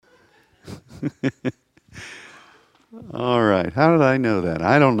All right. How did I know that?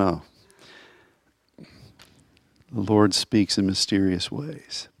 I don't know. The Lord speaks in mysterious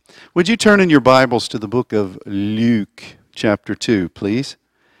ways. Would you turn in your Bibles to the book of Luke, chapter 2, please?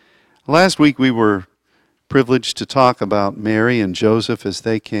 Last week we were privileged to talk about Mary and Joseph as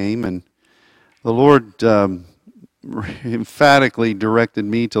they came, and the Lord emphatically directed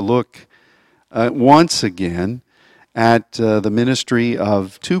me to look once again at the ministry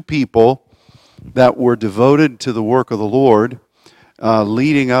of two people that were devoted to the work of the Lord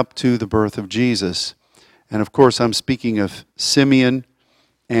leading up to the birth of Jesus. And of course, I'm speaking of Simeon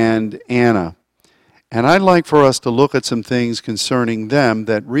and Anna. And I'd like for us to look at some things concerning them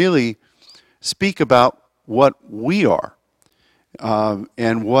that really speak about what we are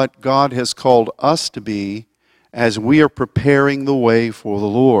and what God has called us to be as we are preparing the way for the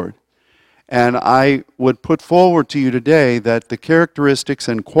Lord. And I would put forward to you today that the characteristics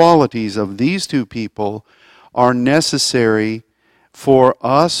and qualities of these two people are necessary for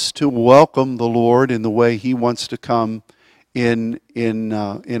us to welcome the Lord in the way He wants to come in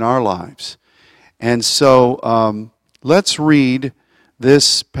our lives. And so let's read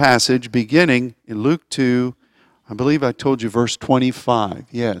this passage beginning in Luke 2. I believe I told you verse 25.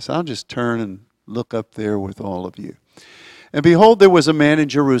 Yes, I'll just turn and look up there with all of you. And behold, there was a man in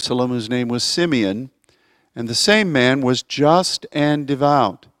Jerusalem whose name was Simeon, and the same man was just and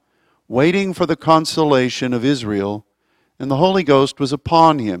devout, waiting for the consolation of Israel, and the Holy Ghost was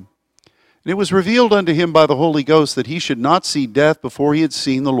upon him. And it was revealed unto him by the Holy Ghost that he should not see death before he had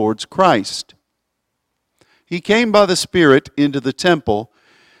seen the Lord's Christ. He came by the Spirit into the temple,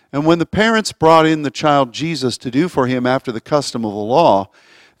 and when the parents brought in the child Jesus to do for him after the custom of the law,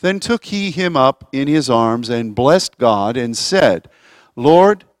 then took he him up in his arms, and blessed God, and said,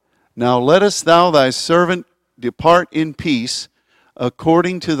 Lord, now lettest thou thy servant depart in peace,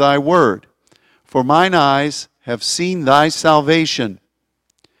 according to thy word. For mine eyes have seen thy salvation,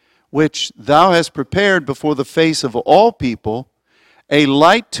 which thou hast prepared before the face of all people, a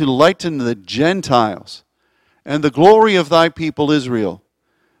light to lighten the Gentiles, and the glory of thy people Israel.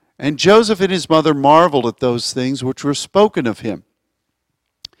 And Joseph and his mother marveled at those things which were spoken of him.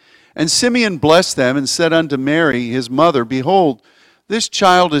 And Simeon blessed them, and said unto Mary his mother, Behold, this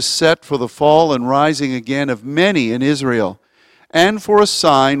child is set for the fall and rising again of many in Israel, and for a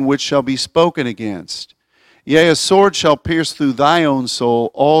sign which shall be spoken against. Yea, a sword shall pierce through thy own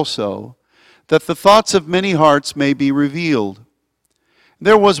soul also, that the thoughts of many hearts may be revealed.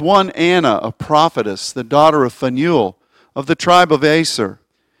 There was one Anna, a prophetess, the daughter of Phanuel, of the tribe of Aser.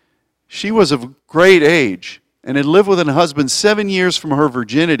 She was of great age, and had lived with an husband 7 years from her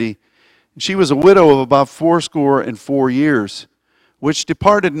virginity. And she was a widow of about 84 years, which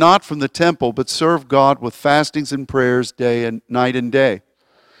departed not from the temple, but served God with fastings and prayers night and day.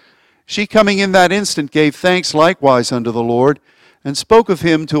 She coming in that instant gave thanks likewise unto the Lord, and spoke of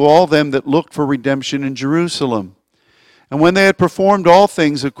him to all them that looked for redemption in Jerusalem. And when they had performed all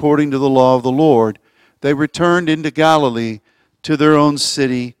things according to the law of the Lord, they returned into Galilee to their own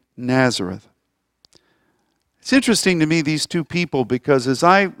city, Nazareth. It's interesting to me, these two people, because as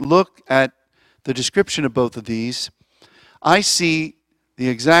I look at the description of both of these, I see the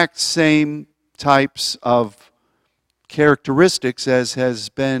exact same types of characteristics as has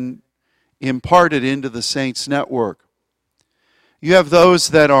been imparted into the saints' network. You have those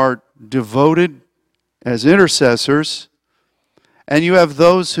that are devoted as intercessors, and you have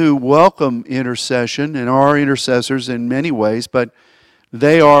those who welcome intercession and are intercessors in many ways, but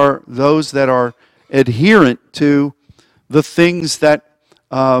they are those that are adherent to the things that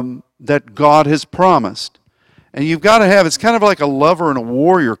that God has promised. And you've got to have, it's kind of like a lover and a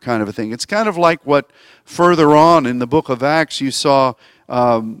warrior kind of a thing. It's kind of like what further on in the book of Acts you saw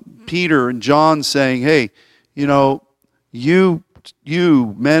Peter and John saying, hey, you know, you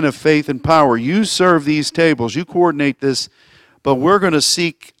men of faith and power, you serve these tables, you coordinate this, but we're going to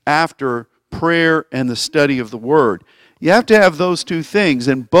seek after prayer and the study of the Word. You have to have those two things,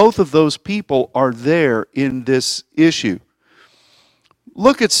 and both of those people are there in this issue.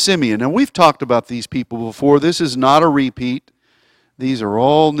 Look at Simeon. And we've talked about these people before. This is not a repeat. These are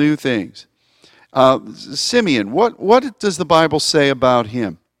all new things. Simeon, what does the Bible say about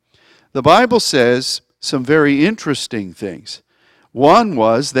him? The Bible says some very interesting things. One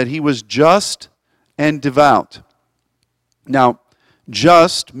was that he was just and devout. Now,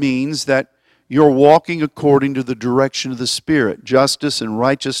 just means that you're walking according to the direction of the Spirit. Justice and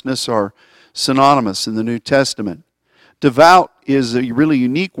righteousness are synonymous in the New Testament. Devout is a really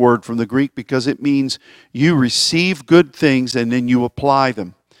unique word from the Greek because it means you receive good things and then you apply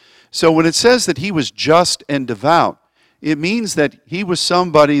them. So when it says that he was just and devout, It means that he was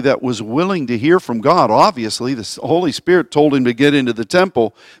somebody that was willing to hear from God. Obviously, the Holy Spirit told him to get into the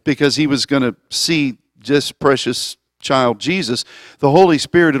temple because he was going to see this precious child Jesus. The Holy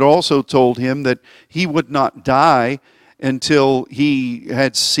Spirit had also told him that he would not die until he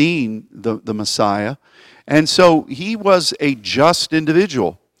had seen the Messiah. And so he was a just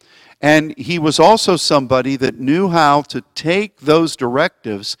individual. And he was also somebody that knew how to take those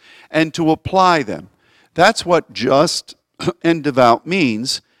directives and to apply them. That's what just and devout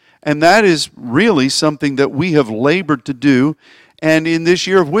means. And that is really something that we have labored to do. And in this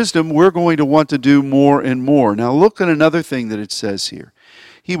year of wisdom, we're going to want to do more and more. Now look at another thing that it says here.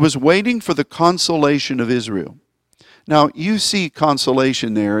 He was waiting for the consolation of Israel. Now, you see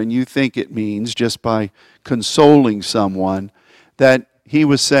consolation there, and you think it means just by consoling someone that he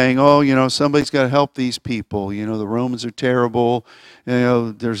was saying, oh, somebody's got to help these people. The Romans are terrible.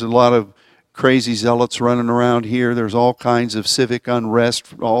 There's a lot of crazy zealots running around here. There's all kinds of civic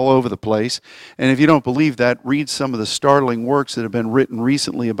unrest all over the place. And if you don't believe that, read some of the startling works that have been written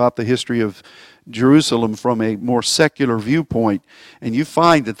recently about the history of Jerusalem from a more secular viewpoint. And you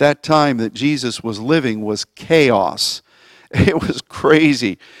find that that time that Jesus was living was chaos. It was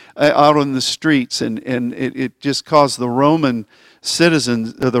crazy out on the streets, and it just caused the Roman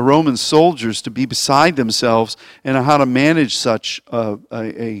citizens, the Roman soldiers, to be beside themselves and how to manage such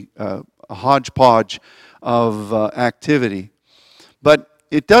a hodgepodge of activity. But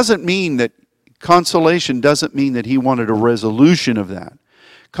it doesn't mean that consolation doesn't mean that he wanted a resolution of that.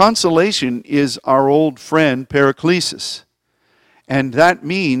 Consolation is our old friend Paraclesis. And that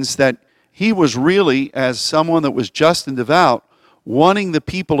means that he was really, as someone that was just and devout, wanting the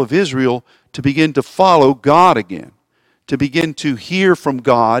people of Israel to begin to follow God again, to begin to hear from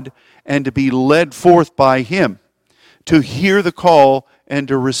God and to be led forth by him, to hear the call and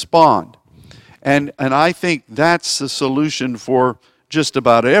to respond. And I think that's the solution for just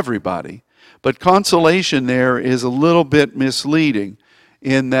about everybody. But consolation there is a little bit misleading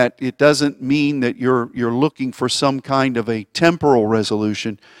in that it doesn't mean that you're looking for some kind of a temporal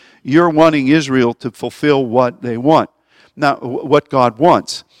resolution. You're wanting Israel to fulfill what they want. Now, what God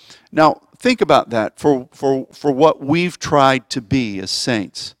wants. Now, think about that for what we've tried to be as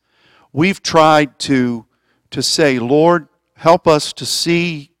saints. We've tried to say, Lord, help us to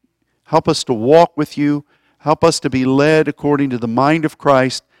see, help us to walk with you, help us to be led according to the mind of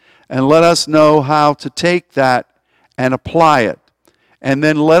Christ, and let us know how to take that and apply it. And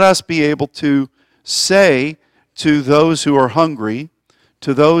then let us be able to say to those who are hungry,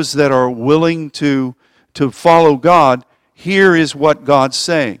 to those that are willing to follow God, here is what God's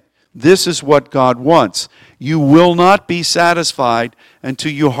saying. This is what God wants. You will not be satisfied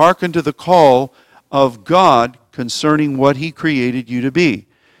until you hearken to the call of God concerning what he created you to be.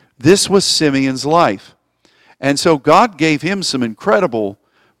 This was Simeon's life. And so God gave him some incredible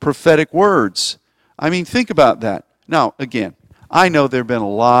prophetic words. I mean, think about that. Now, again, I know there have been a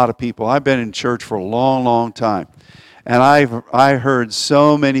lot of people. I've been in church for a long, long time. And I heard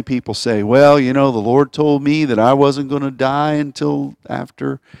so many people say, well, the Lord told me that I wasn't going to die until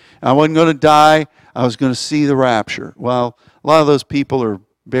after. I wasn't going to die. I was going to see the rapture. Well, a lot of those people are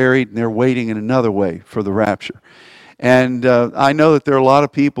buried and they're waiting in another way for the rapture. And I know that there are a lot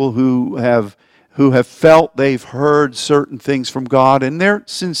of people who have felt they've heard certain things from God, and they're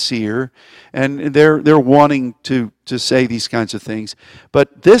sincere, and they're wanting to say these kinds of things.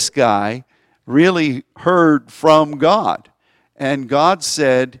 But this guy really heard from God. And God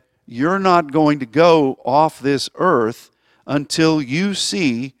said, you're not going to go off this earth until you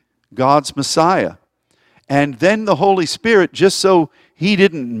see God's Messiah. And then the Holy Spirit, just so he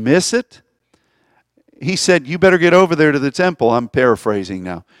didn't miss it, he said, you better get over there to the temple. I'm paraphrasing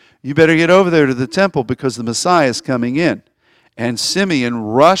now. You better get over there to the temple because the Messiah is coming in. And Simeon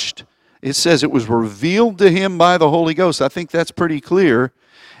rushed. It says it was revealed to him by the Holy Ghost. I think that's pretty clear.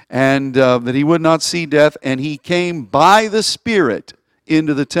 And that he would not see death. And he came by the Spirit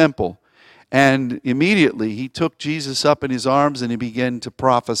into the temple. And immediately he took Jesus up in his arms and he began to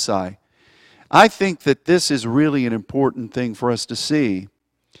prophesy. I think that this is really an important thing for us to see.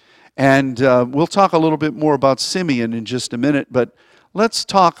 And we'll talk a little bit more about Simeon in just a minute, but let's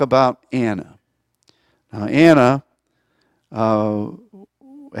talk about Anna. Now, Anna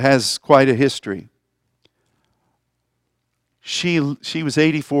has quite a history. She was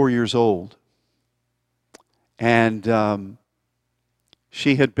 84 years old, and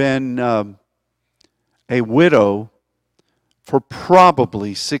she had been a widow for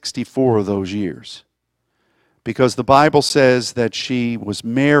probably 64 of those years, because the Bible says that she was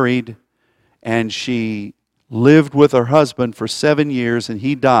married and she lived with her husband for 7 years and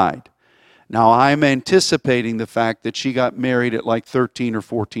he died. Now, I'm anticipating the fact that she got married at like 13 or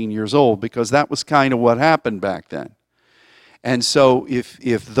 14 years old, because that was kind of what happened back then. And so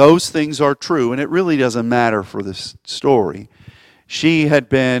if those things are true, and it really doesn't matter for this story, she had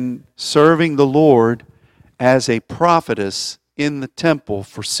been serving the Lord as a prophetess in the temple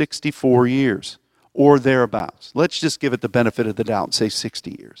for 64 years or thereabouts. Let's just give it the benefit of the doubt and say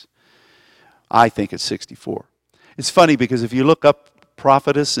 60 years. I think it's 64. It's funny because if you look up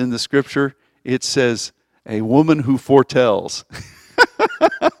prophetess in the scripture, it says a woman who foretells.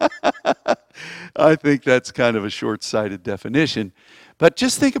 I think that's kind of a short-sighted definition. But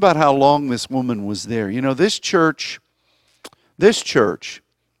just think about how long this woman was there. You know, this church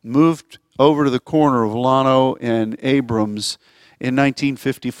moved over to the corner of Llano and Abrams in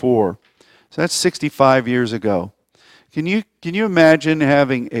 1954. So that's 65 years ago. Can you imagine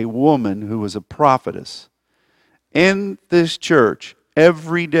having a woman who was a prophetess in this church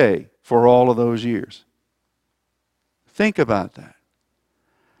every day for all of those years? Think about that.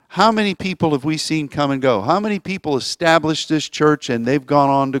 How many people have we seen come and go? How many people established this church and they've gone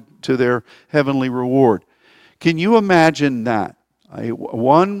on to their heavenly reward? Can you imagine that?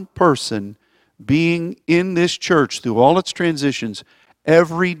 One person being in this church through all its transitions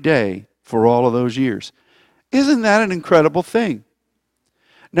every day for all of those years. Isn't that an incredible thing?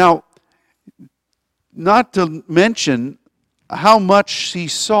 Now, not to mention how much she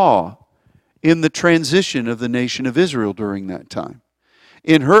saw in the transition of the nation of Israel during that time.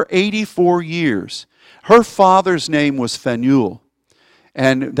 In her 84 years, her father's name was Phanuel,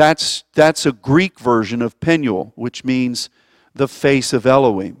 and that's a Greek version of Penuel, which means the face of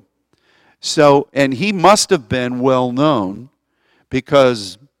Elohim. So, and he must have been well known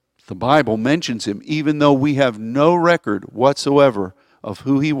because the Bible mentions him, even though we have no record whatsoever of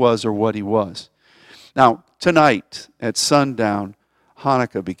who he was or what he was. Now, tonight at sundown,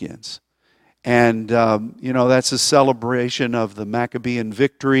 Hanukkah begins. And, that's a celebration of the Maccabean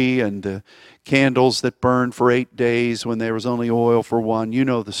victory and the candles that burned for 8 days when there was only oil for one. You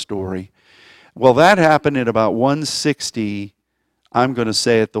know the story. Well, that happened in about 160, I'm going to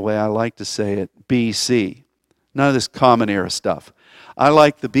say it the way I like to say it, BC. None of this common era stuff. I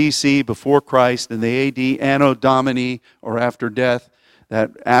like the BC, before Christ, and the AD, Anno Domini, or after death,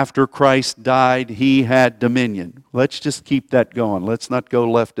 that after Christ died, he had dominion. Let's just keep that going. Let's not go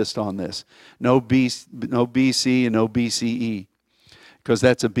leftist on this. No BC and no BCE, because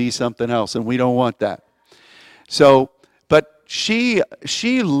that's a B something else, and we don't want that. So, but she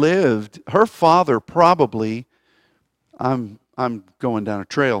lived, her father probably, I'm going down a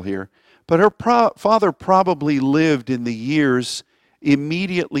trail here, but her father probably lived in the years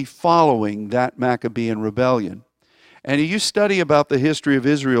immediately following that Maccabean rebellion. And you study about the history of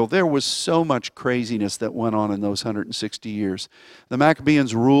Israel, there was so much craziness that went on in those 160 years. The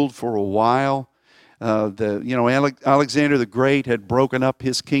Maccabeans ruled for a while. Alexander the Great had broken up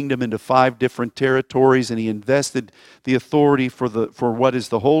his kingdom into 5 different territories, and he invested the authority for what is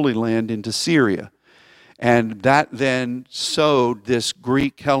the Holy Land into Syria. And that then sowed this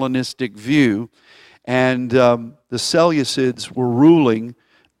Greek Hellenistic view. And the Seleucids were ruling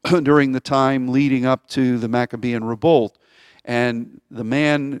during the time leading up to the Maccabean revolt. And the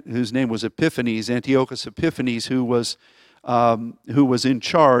man whose name was Epiphanes, Antiochus Epiphanes, who was in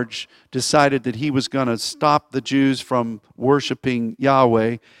charge, decided that he was going to stop the Jews from worshiping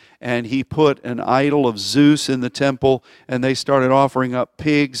Yahweh. And he put an idol of Zeus in the temple, and they started offering up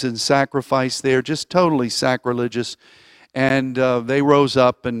pigs and sacrifice there, just totally sacrilegious. And they rose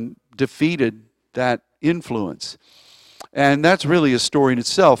up and defeated that influence. And that's really a story in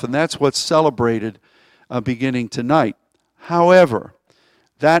itself, and that's what's celebrated beginning tonight. However,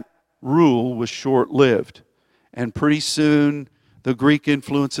 that rule was short-lived, and pretty soon the Greek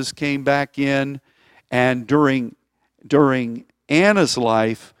influences came back in, and during Anna's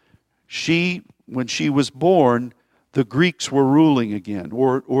life, when she was born, the Greeks were ruling again,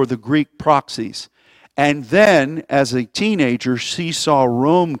 or the Greek proxies. And then, as a teenager, she saw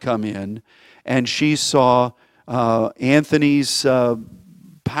Rome come in, and she saw Anthony's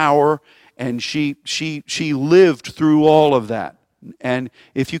power, and she lived through all of that. And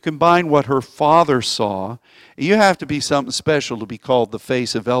if you combine what her father saw, you have to be something special to be called the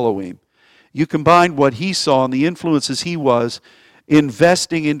face of Elohim. You combine what he saw and the influences he was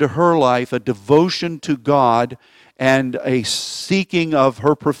investing into her life, a devotion to God and a seeking of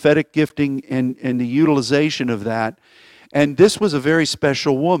her prophetic gifting and the utilization of that. And this was a very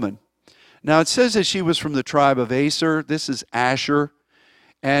special woman. Now, it says that she was from the tribe of Aser. This is Asher.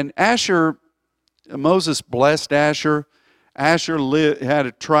 And Asher, Moses blessed Asher. Asher had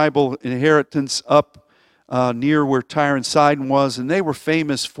a tribal inheritance up near where Tyre and Sidon was, and they were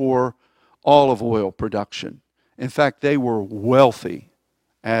famous for olive oil production. In fact, they were wealthy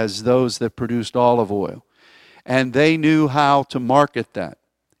as those that produced olive oil. And they knew how to market that.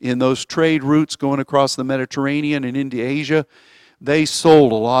 In those trade routes going across the Mediterranean and into Asia, they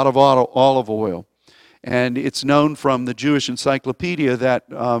sold a lot of olive oil. And it's known from the Jewish Encyclopedia that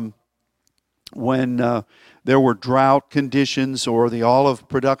when there were drought conditions or the olive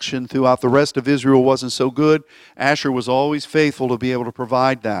production throughout the rest of Israel wasn't so good, Asher was always faithful to be able to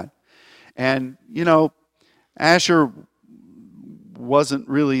provide that. And, you know, Asher wasn't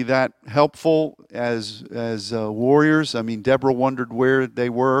really that helpful as warriors. I mean, Deborah wondered where they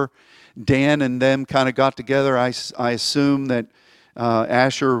were. Dan and them kind of got together. I assume that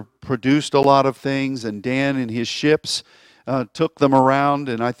Asher produced a lot of things, and Dan and his ships took them around,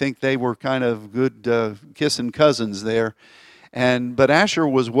 and I think they were kind of good kissing cousins there. But Asher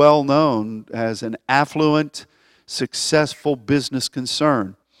was well known as an affluent, successful business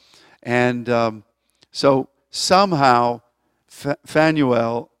concern. And so somehow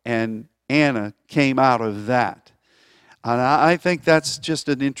Phanuel and Anna came out of that. And I think that's just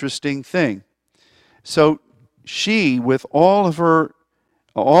an interesting thing. So she, with all of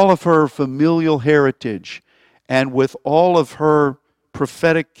her familial heritage and with all of her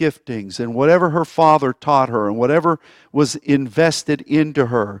prophetic giftings and whatever her father taught her and whatever was invested into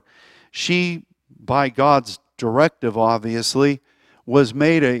her, she, by God's directive obviously, was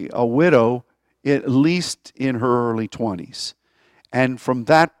made a widow at least in her early 20s. And from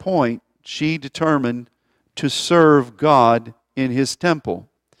that point, she determined to serve God in His temple.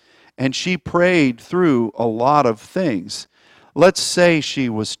 And she prayed through a lot of things. Let's say she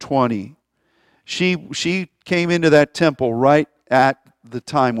was 20. She came into that temple right at the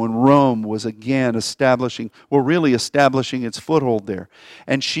time when Rome was again establishing its foothold there.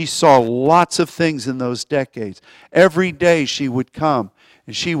 And she saw lots of things in those decades. Every day she would come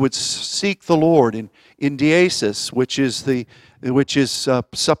and she would seek the Lord in diesis, which is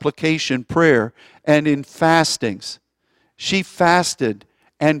supplication prayer, and in fastings. She fasted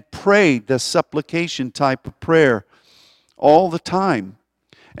and prayed the supplication type of prayer all the time.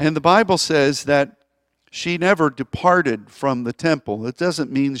 And the Bible says that she never departed from the temple. It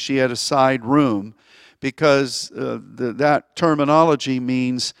doesn't mean she had a side room, because that terminology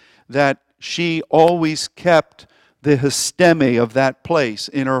means that she always kept the histemi of that place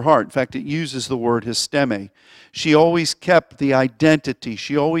in her heart. In fact, it uses the word histemi. She always kept the identity.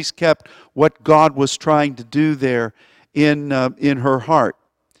 She always kept what God was trying to do there in her heart.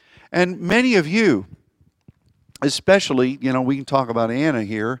 And many of you, especially, we can talk about Anna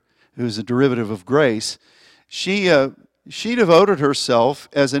here, who's a derivative of grace. She devoted herself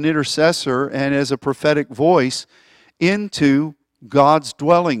as an intercessor and as a prophetic voice into God's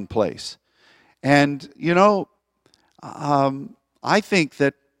dwelling place. And, I think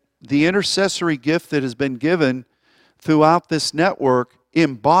that the intercessory gift that has been given throughout this network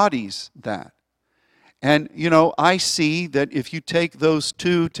embodies that. And, I see that if you take those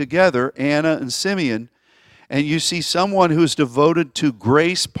two together, Anna and Simeon, and you see someone who's devoted to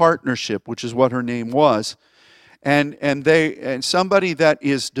grace partnership, which is what her name was, and somebody that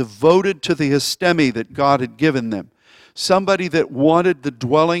is devoted to the histemi that God had given them, somebody that wanted the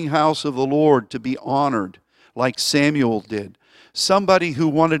dwelling house of the Lord to be honored, like Samuel did, somebody who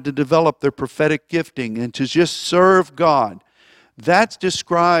wanted to develop their prophetic gifting and to just serve God. That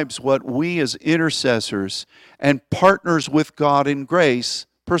describes what we as intercessors and partners with God in grace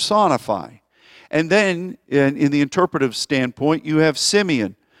personify. And then, in the interpretive standpoint, you have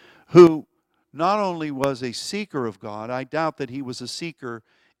Simeon, who not only was a seeker of God, I doubt that he was a seeker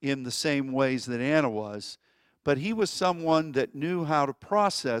in the same ways that Anna was, but he was someone that knew how to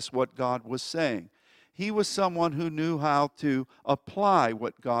process what God was saying. He was someone who knew how to apply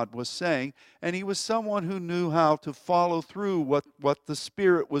what God was saying, and he was someone who knew how to follow through what the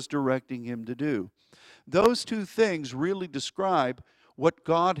Spirit was directing him to do. Those two things really describe what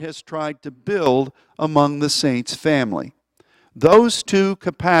God has tried to build among the saints' family. Those two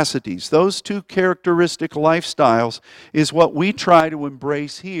capacities, those two characteristic lifestyles is what we try to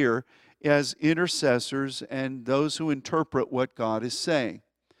embrace here as intercessors and those who interpret what God is saying.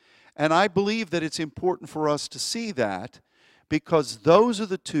 And I believe that it's important for us to see that, because those are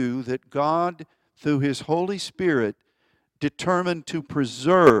the two that God, through His Holy Spirit, determined to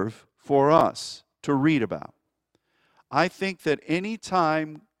preserve for us to read about. I think that any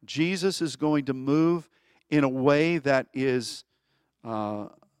time Jesus is going to move in a way that is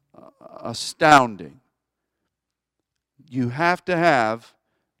astounding, you have to have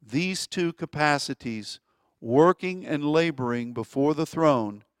these two capacities working and laboring before the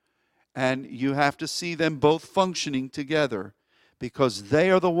throne, and you have to see them both functioning together, because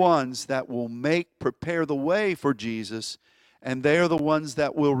they are the ones that will prepare the way for Jesus, and they are the ones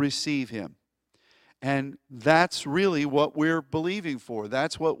that will receive him. And that's really what we're believing for.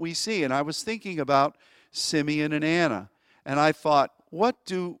 That's what we see. And I was thinking about Simeon and Anna, and I thought,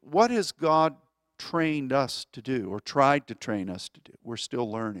 what has God trained us to do, or tried to train us to do? We're still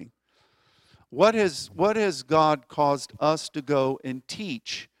learning. What has God caused us to go and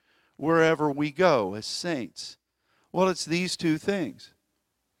teach wherever we go as saints? Well, it's these two things.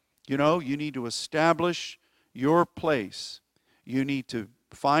 You need to establish your place. You need to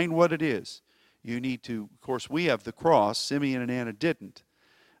find what it is. You need to, of course, we have the cross. Simeon and Anna didn't.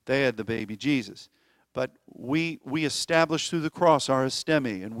 They had the baby Jesus. But we establish through the cross our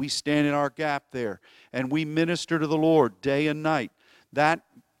estemi, and we stand in our gap there, and we minister to the Lord day and night.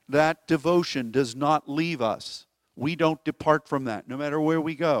 That devotion does not leave us. We don't depart from that, no matter where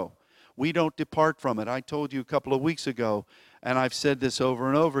we go. We don't depart from it. I told you a couple of weeks ago, and I've said this over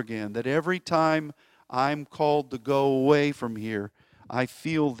and over again, that every time I'm called to go away from here, I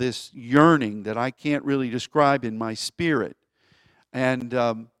feel this yearning that I can't really describe in my spirit. And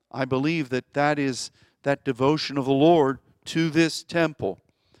I believe that is that devotion of the Lord to this temple.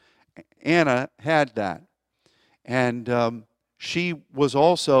 Anna had that. And she was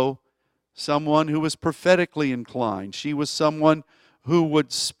also someone who was prophetically inclined. She was someone who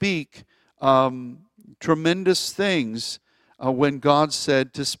would speak tremendous things when God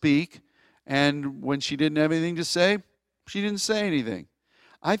said to speak. And when she didn't have anything to say, she didn't say anything.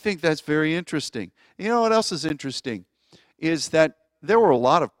 I think that's very interesting. You know what else is interesting? Is that there were a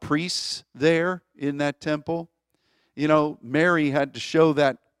lot of priests there in that temple. Mary had to show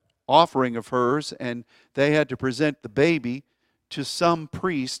that offering of hers, and they had to present the baby to some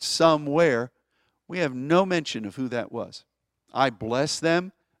priest somewhere. We have no mention of who that was. I bless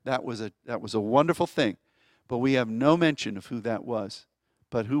them. That was a wonderful thing. But we have no mention of who that was.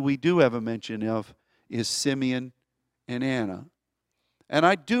 But who we do have a mention of is Simeon and Anna. And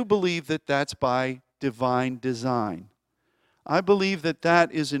I do believe that that's by divine design. I believe that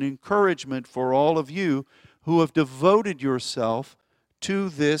is an encouragement for all of you who have devoted yourself to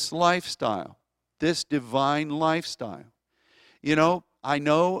this lifestyle, this divine lifestyle. I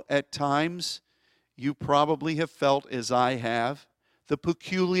know at times you probably have felt, as I have, the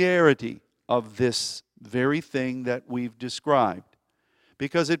peculiarity of this very thing that we've described,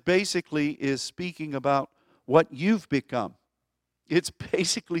 because it basically is speaking about what you've become. It's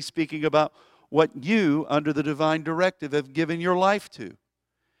basically speaking about what you, under the divine directive, have given your life to.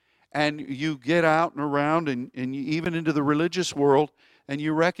 And you get out and around and you, even into the religious world, and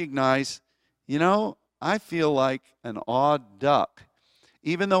you recognize, I feel like an odd duck.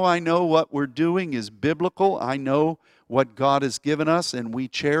 Even though I know what we're doing is biblical, I know what God has given us, and we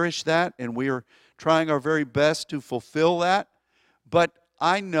cherish that, and we are trying our very best to fulfill that. But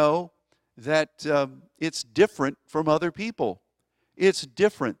I know that it's different from other people. It's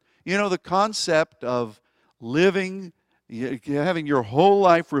different. The concept of living, having your whole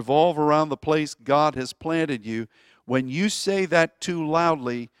life revolve around the place God has planted you, when you say that too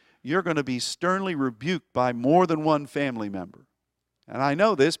loudly, you're going to be sternly rebuked by more than one family member. And I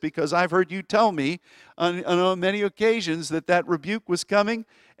know this because I've heard you tell me on many occasions that rebuke was coming,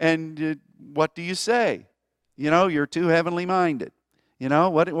 and what do you say? You're too heavenly minded.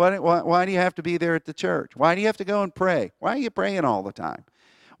 Why do you have to be there at the church? Why do you have to go and pray? Why are you praying all the time?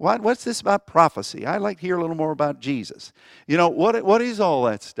 What's this about prophecy? I'd like to hear a little more about Jesus. What is all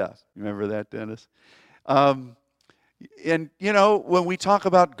that stuff? Remember that, Dennis? And when we talk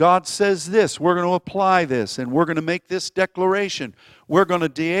about God says this, we're going to apply this, and we're going to make this declaration. We're going to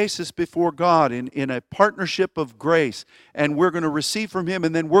diesis before God in a partnership of grace, and we're going to receive from Him,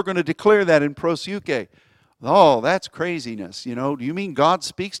 and then we're going to declare that in prosuke. Oh, that's craziness. Do you mean God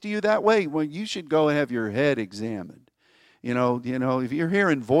speaks to you that way? Well, you should go and have your head examined. If you're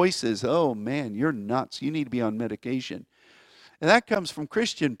hearing voices, oh man, you're nuts. You need to be on medication. And that comes from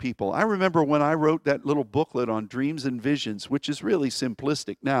Christian people. I remember when I wrote that little booklet on dreams and visions, which is really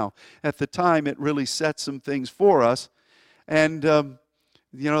simplistic now. At the time, it really set some things for us. And, I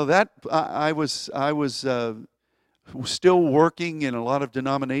was still working in a lot of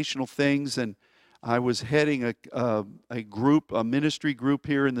denominational things, and I was heading a group, a ministry group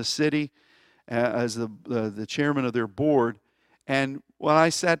here in the city as the chairman of their board. And when I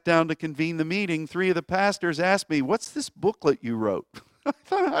sat down to convene the meeting, 3 of the pastors asked me, "What's this booklet you wrote?" I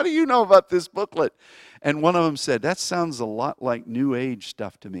thought, how do you know about this booklet? And one of them said, "That sounds a lot like New Age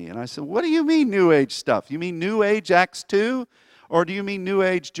stuff to me." And I said, "What do you mean New Age stuff? You mean New Age Acts 2? Or do you mean New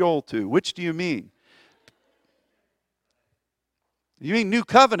Age Joel 2? Which do you mean?" "You mean New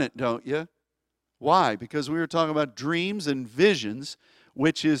Covenant, don't you?" Why? Because we were talking about dreams and visions,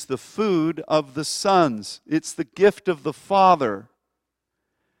 which is the food of the sons. It's the gift of the Father.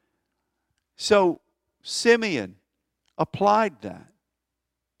 So Simeon applied that.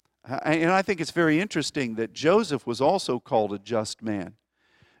 And I think it's very interesting that Joseph was also called a just man.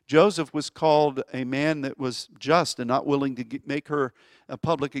 Joseph was called a man that was just and not willing to make her a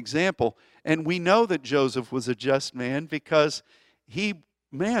public example. And we know that Joseph was a just man because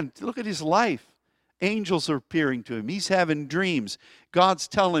look at his life. Angels are appearing to him. He's having dreams. God's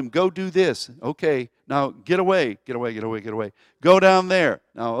telling him, go do this. Okay, now get away. Go down there.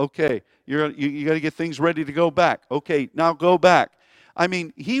 Now, okay, you got to get things ready to go back. Okay, now go back. I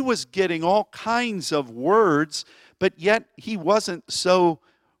mean, he was getting all kinds of words, but yet he wasn't so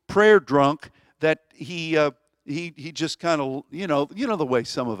prayer drunk that he just kind of, the way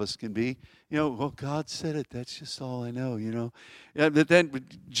some of us can be. Well, God said it. That's just all I know, But then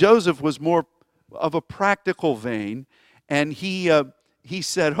Joseph was more of a practical vein, and he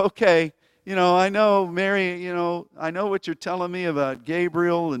said, okay, I know, Mary, I know what you're telling me about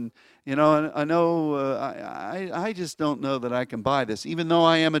Gabriel, and I know, I just don't know that I can buy this, even though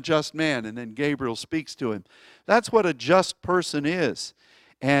I am a just man. And then Gabriel speaks to him. That's what a just person is.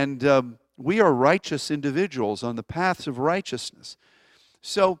 And we are righteous individuals on the paths of righteousness.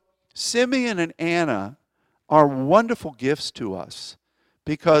 So Simeon and Anna are wonderful gifts to us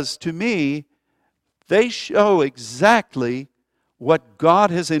because, to me, they show exactly what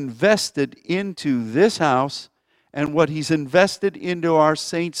God has invested into this house and what He's invested into our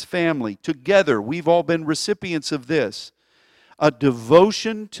saints' family. Together, we've all been recipients of this. A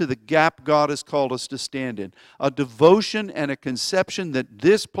devotion to the gap God has called us to stand in. A devotion and a conception that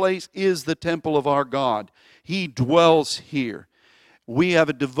this place is the temple of our God. He dwells here. We have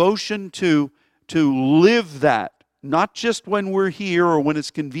a devotion to live that, not just when we're here or when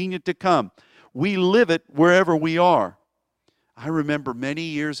it's convenient to come. We live it wherever we are. I remember many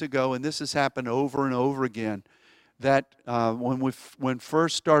years ago, and this has happened over and over again, that when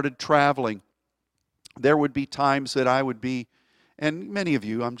first started traveling, there would be times that I would be, and many of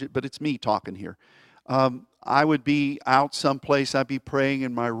you, but it's me talking here. I would be out someplace, I'd be praying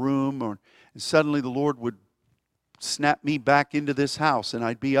in my room, and suddenly the Lord would snap me back into this house, and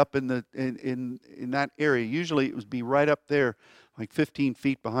I'd be up in that area. Usually it would be right up there, like 15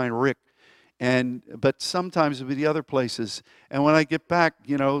 feet behind Rick. But sometimes it would be the other places. And when I get back,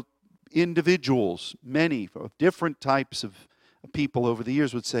 individuals, many of different types of people over the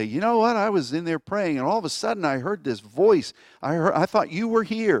years would say, you know what, I was in there praying, and all of a sudden I heard this voice. I thought you were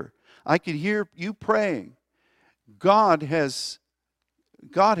here. I could hear you praying. God has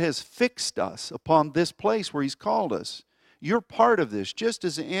fixed us upon this place where He's called us. You're part of this, just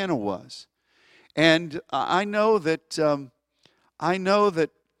as Anna was. And I know that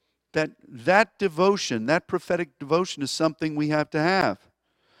that devotion, that prophetic devotion, is something we have to have.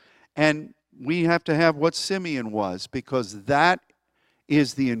 And we have to have what Simeon was, because that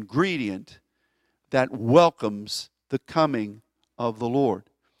is the ingredient that welcomes the coming of the Lord.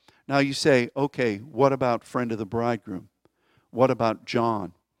 Now you say, okay, what about friend of the bridegroom? What about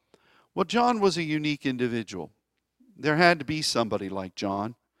John? Well, John was a unique individual. There had to be somebody like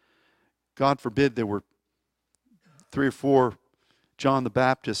John. God forbid there were 3 or 4 John the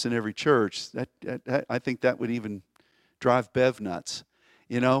Baptist in every church. I think that would even drive Bev nuts,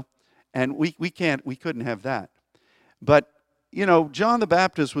 And we couldn't have that. But, John the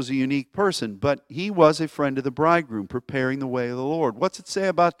Baptist was a unique person, but he was a friend of the bridegroom, preparing the way of the Lord. What's it say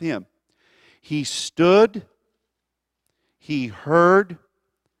about him? He stood, he heard,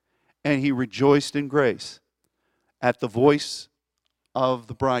 and he rejoiced in grace at the voice of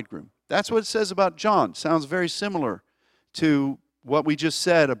the bridegroom. That's what it says about John. Sounds very similar to what we just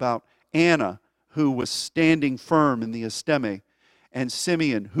said about Anna, who was standing firm in the esteme, and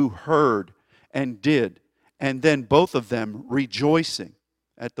Simeon, who heard and did, and then both of them rejoicing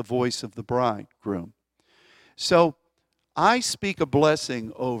at the voice of the bridegroom. So I speak a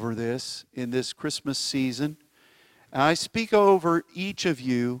blessing over this in this Christmas season. And I speak over each of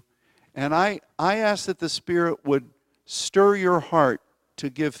you, and I ask that the Spirit would stir your heart to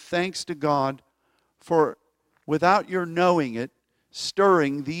give thanks to God for, without your knowing it,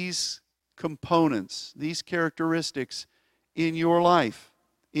 stirring these components, these characteristics in your life,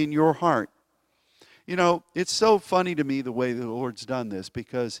 in your heart. It's so funny to me the way the Lord's done this,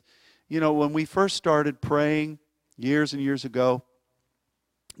 because, when we first started praying years and years ago,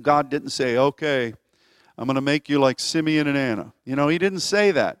 God didn't say, okay, I'm going to make you like Simeon and Anna. He didn't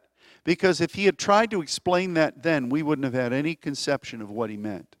say that, because if He had tried to explain that then, we wouldn't have had any conception of what He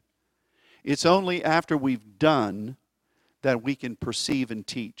meant. It's only after we've done that we can perceive and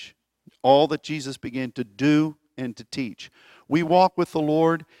teach. all that Jesus began to do and to teach. We walk with the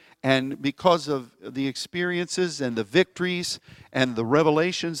Lord, and because of the experiences and the victories and the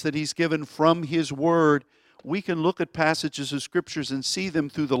revelations that He's given from His Word, we can look at passages of Scriptures and see them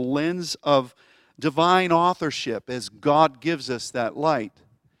through the lens of divine authorship as God gives us that light.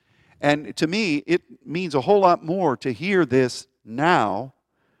 And to me, it means a whole lot more to hear this now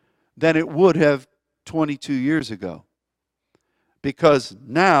than it would have 22 years ago. Because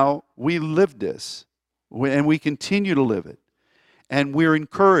now we live this, and we continue to live it. And we're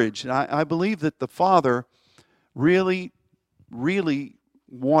encouraged. And I believe that the Father really, really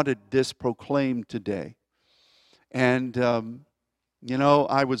wanted this proclaimed today. And,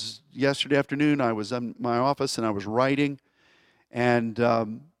 I was, yesterday afternoon, I was in my office and I was writing. And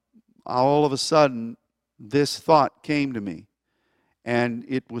all of a sudden, this thought came to me. And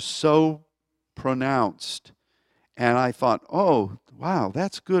it was so pronounced. And I thought, oh, wow,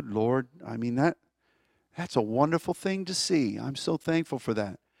 that's good, Lord. I mean, that's a wonderful thing to see. I'm so thankful for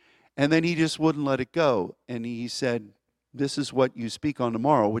that. And then He just wouldn't let it go. And He said, this is what you speak on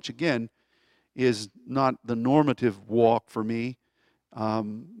tomorrow, which again is not the normative walk for me.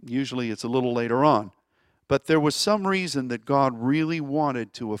 Usually it's a little later on. But there was some reason that God really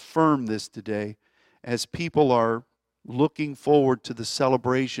wanted to affirm this today as people are looking forward to the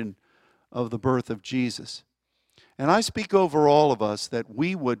celebration of the birth of Jesus. And I speak over all of us that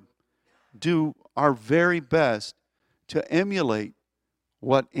we would do our very best to emulate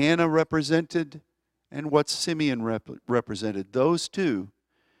what Anna represented and what Simeon represented, those two,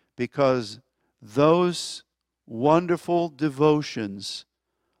 because those wonderful devotions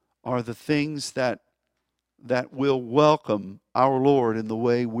are the things that will welcome our Lord in the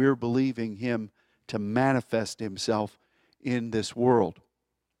way we're believing Him to manifest Himself in this world.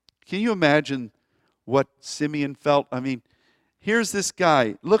 Can you imagine what Simeon felt? I mean, here's this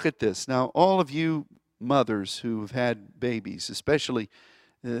guy. Look at this. Now, all of you mothers who have had babies, especially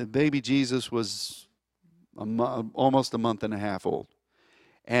baby Jesus was almost a month and a half old.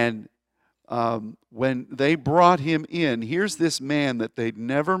 And when they brought him in, here's this man that they'd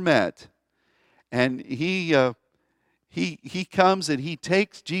never met. And he comes and he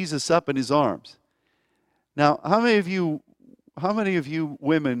takes Jesus up in his arms. Now, how many of you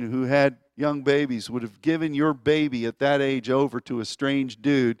women who had young babies would have given your baby at that age over to a strange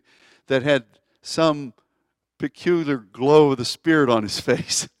dude that had some peculiar glow of the Spirit on his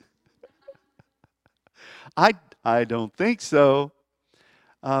face? I don't think so.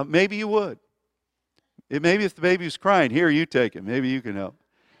 Maybe you would. Maybe if the baby was crying, here, you take it. Maybe you can help.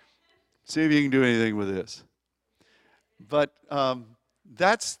 See if you can do anything with this. But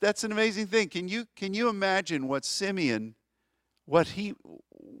that's an amazing thing. Can you imagine what Simeon,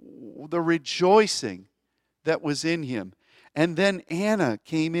 the rejoicing that was in him? And then Anna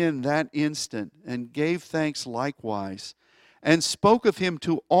came in that instant and gave thanks likewise, and spoke of him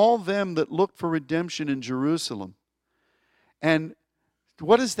to all them that looked for redemption in Jerusalem. And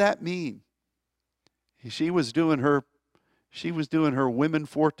what does that mean? She was doing her women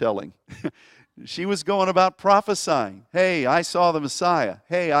foretelling. She was going about prophesying. Hey, I saw the Messiah.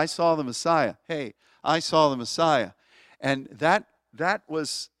 Hey, I saw the Messiah. Hey, I saw the Messiah. And that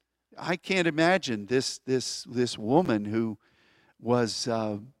was, I can't imagine this woman who was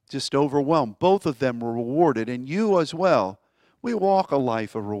just overwhelmed. Both of them were rewarded, and you as well. We walk a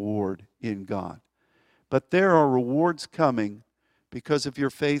life of reward in God. But there are rewards coming because of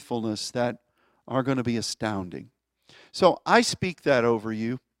your faithfulness that are going to be astounding. So I speak that over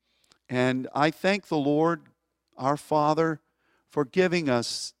you, and I thank the Lord, our Father, for giving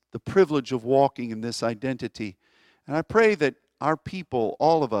us the privilege of walking in this identity. And I pray that our people,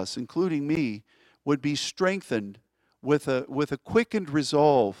 all of us, including me, would be strengthened with a quickened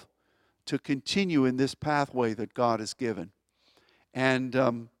resolve to continue in this pathway that God has given.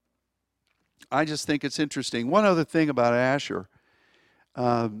 And I just think it's interesting. One other thing about Asher,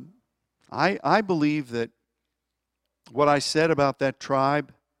 I believe that what I said about that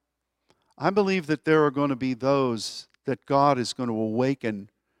tribe, I believe that there are going to be those that God is going to awaken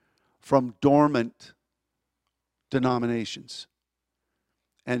from dormant denominations.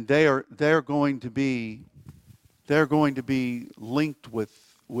 And they're going to be linked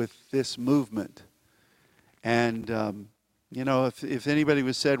with this movement. And if anybody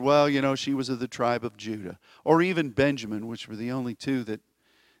was said, well, she was of the tribe of Judah, or even Benjamin, which were the only two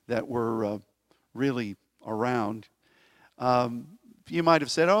that were really around, you might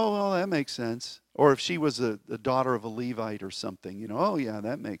have said, oh, well, that makes sense. Or if she was a daughter of a Levite or something, oh, yeah,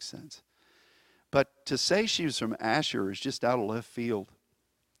 that makes sense. But to say she was from Asher is just out of left field.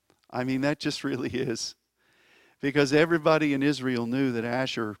 I mean, that just really is. Because everybody in Israel knew that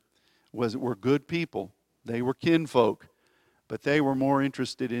Asher were good people. They were kinfolk, but they were more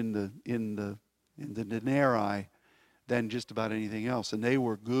interested in the denarii than just about anything else, and they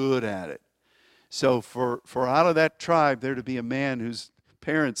were good at it. So for out of that tribe there to be a man whose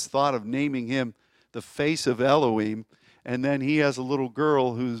parents thought of naming him the face of Elohim, and then he has a little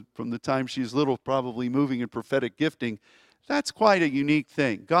girl who's, from the time she's little, probably moving in prophetic gifting, that's quite a unique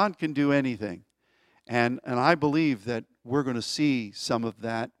thing. God can do anything. And I believe that we're going to see some of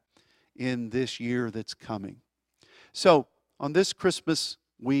that in this year that's coming. So on this Christmas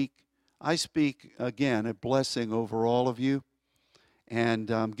week, I speak again a blessing over all of you.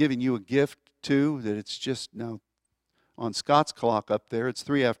 And I'm giving you a gift too, that it's just now on Scott's clock up there. It's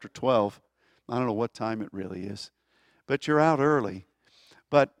 3 after 12. I don't know what time it really is. But you're out early.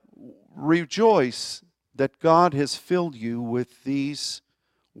 But rejoice that God has filled you with these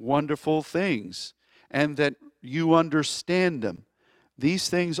wonderful things and that you understand them. These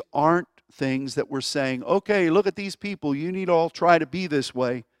things aren't things that we're saying, okay, look at these people, you need to all try to be this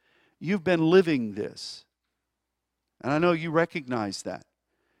way. You've been living this. And I know you recognize that.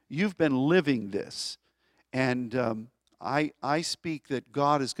 You've been living this. And I speak that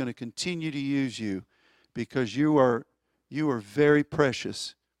God is going to continue to use you because you are very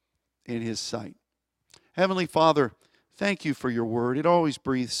precious in His sight. Heavenly Father, thank you for your word. It always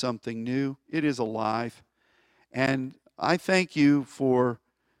breathes something new. It is alive. And I thank you for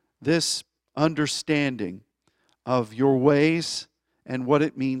this understanding of your ways and what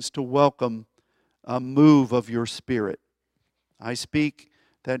it means to welcome a move of your Spirit. I speak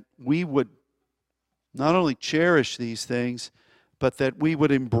that we would not only cherish these things, but that we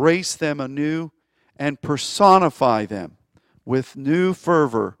would embrace them anew and personify them with new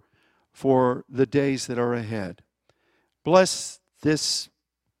fervor for the days that are ahead. Bless this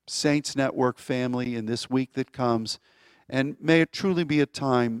Saints Network family in this week that comes, and may it truly be a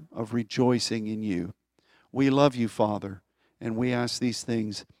time of rejoicing in you. We love you, Father, and we ask these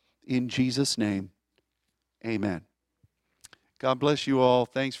things in Jesus' name. Amen. God bless you all.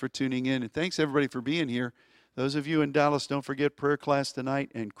 Thanks for tuning in, and thanks everybody for being here. Those of you in Dallas, don't forget prayer class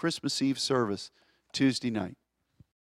tonight and Christmas Eve service Tuesday night.